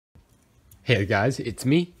Hey guys, it's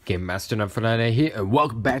me, Game Master Friday here, and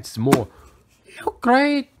welcome back to some more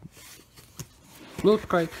Lootcrate.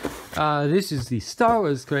 This is the Star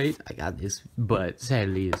Wars crate. I got this, but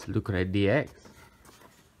sadly it's Lootcrate DX.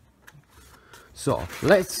 So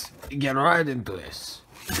let's get right into this.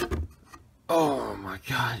 Oh my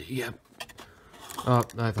god, yep. Oh,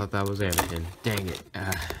 I thought that was Anakin. Dang it.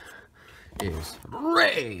 It's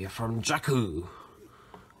Rey from Jakku.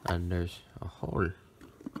 And there's a hole.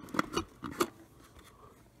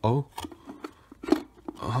 Oh,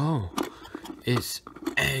 it's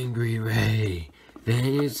Angry Rey, then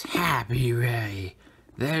it's Happy Rey,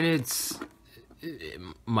 then it's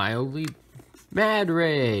mildly Mad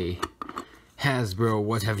Rey. Hasbro,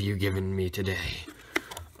 what have you given me today?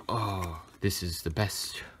 Oh, this is the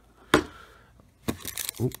best.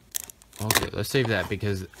 Oop. Okay, let's save that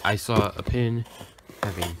because I saw a pin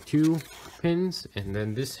having 2 pins, and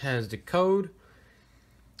then this has the code.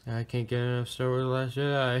 I can't get enough Star Wars Last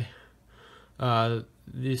Jedi.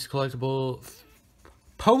 This collectible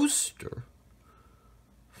poster.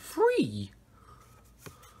 Free.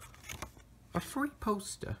 A free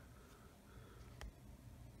poster.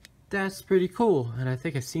 That's pretty cool, and I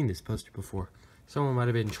think I've seen this poster before. Someone might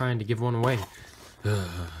have been trying to give one away. Don't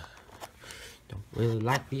really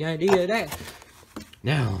like the idea of that.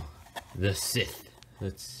 Now, the Sith.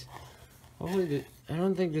 Let's... I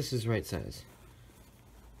don't think this is right size.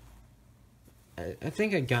 I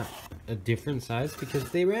think I got a different size because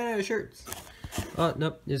they ran out of shirts. Oh,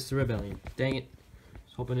 nope, it's the Rebellion. Dang it. I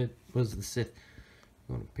was hoping it was the Sith.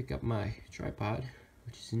 I'm going to pick up my tripod,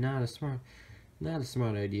 which is not a smart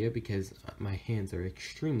idea because my hands are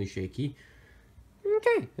extremely shaky.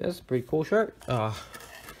 Okay, that's a pretty cool shirt. I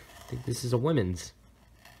think this is a women's.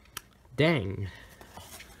 Dang.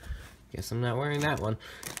 Guess I'm not wearing that one.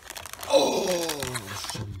 Oh,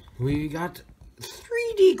 we got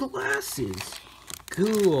 3D glasses.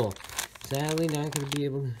 Cool. Sadly, not going to be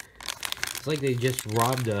able to... It's like they just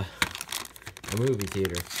robbed a movie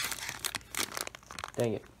theater.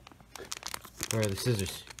 Dang it. Where are the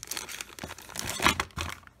scissors?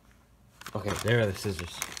 Okay, there are the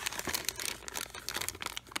scissors.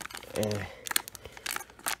 Okay,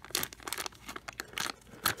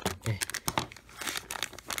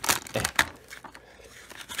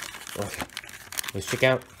 let's check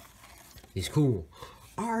out these cool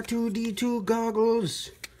R2-D2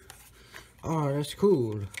 goggles. Oh, that's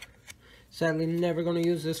cool. Sadly, never gonna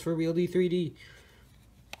use this for real D3D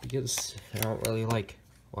because I don't really like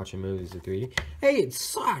watching movies in 3D. Hey, it's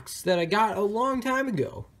socks that I got a long time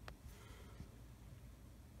ago.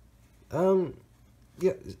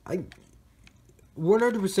 Yeah,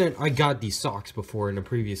 100% I got these socks before in a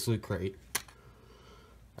previous Loot Crate.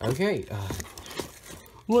 Okay,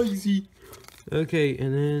 lazy. Okay,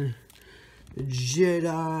 and then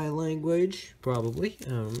Jedi language, probably. I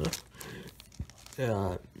don't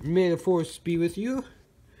know. May the Force be with you.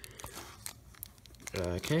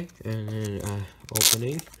 Okay, and then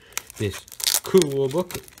opening this cool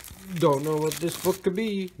book. Don't know what this book could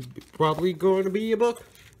be. Probably going to be a book.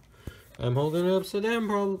 I'm holding it upside down.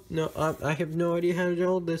 Probably no. I have no idea how to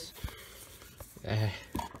hold this.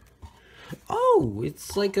 Oh,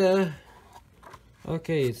 it's like a.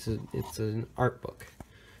 Okay, it's an art book.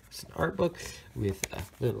 It's an art book with a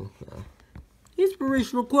little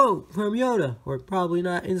inspirational quote from Yoda, or probably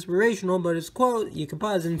not inspirational, but it's a quote. You can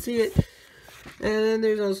pause and see it. And then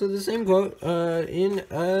there's also the same quote in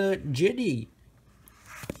Jedi.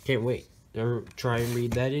 Can't wait to try and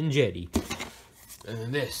read that in Jedi.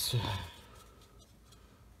 And this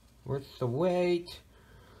worth the wait.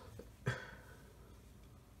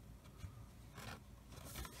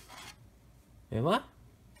 And what?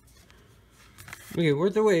 Okay,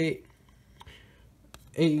 worth the wait.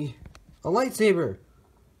 A lightsaber.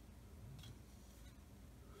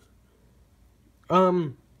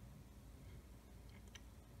 I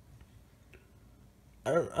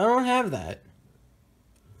don't have that.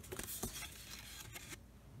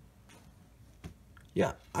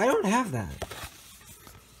 Yeah, I don't have that.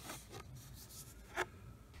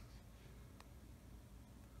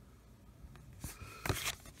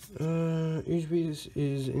 Each piece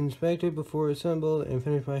is inspected before assembled and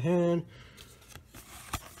finished by hand.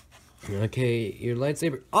 Okay, your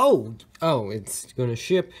lightsaber. Oh, it's gonna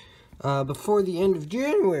ship before the end of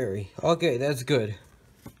January. Okay, that's good.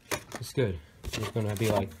 That's good. It's gonna be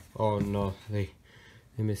like, oh no, they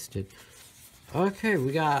missed it. Okay,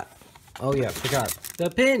 we got. Oh yeah, forgot the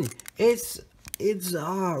pin. It's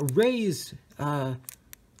Rey's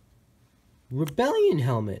Rebellion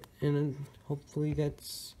helmet, and hopefully that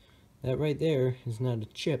right there is not a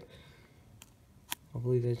chip.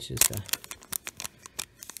 Hopefully that's just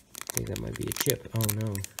think that might be a chip. Oh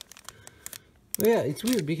no. Oh yeah, it's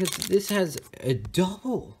weird because this has a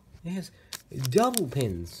double. It has double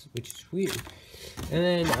pins, which is weird. And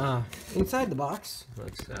then inside the box,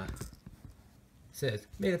 let's it says,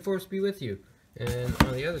 "May the force be with you." And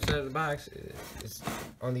on the other side of the box, it's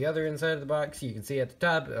on the other inside of the box, you can see at the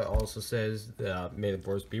top, it also says, "May the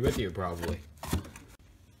force be with you," probably.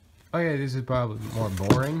 Oh yeah, this is probably more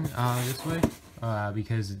boring this way,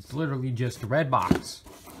 because it's literally just a red box.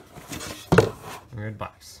 Red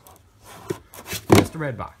box. Just a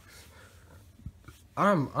red box.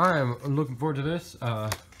 I'm looking forward to this.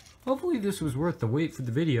 Hopefully this was worth the wait for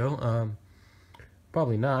the video.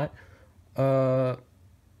 Probably not. I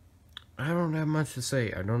don't have much to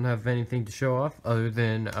say. I don't have anything to show off other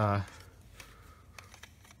than I'm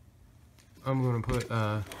gonna put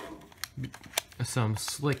some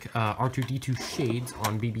slick R2-D2 shades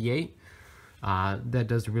on BB-8. That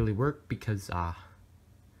doesn't really work because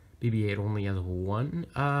BB-8 only has one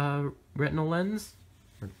retinal lens.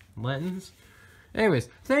 Anyways,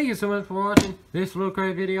 thank you so much for watching this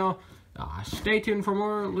Lootcrate video. Stay tuned for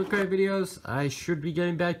more Lootcrate videos. I should be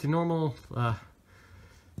getting back to normal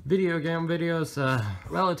video game videos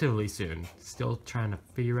relatively soon. Still trying to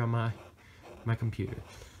figure out my computer.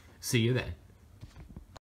 See you then.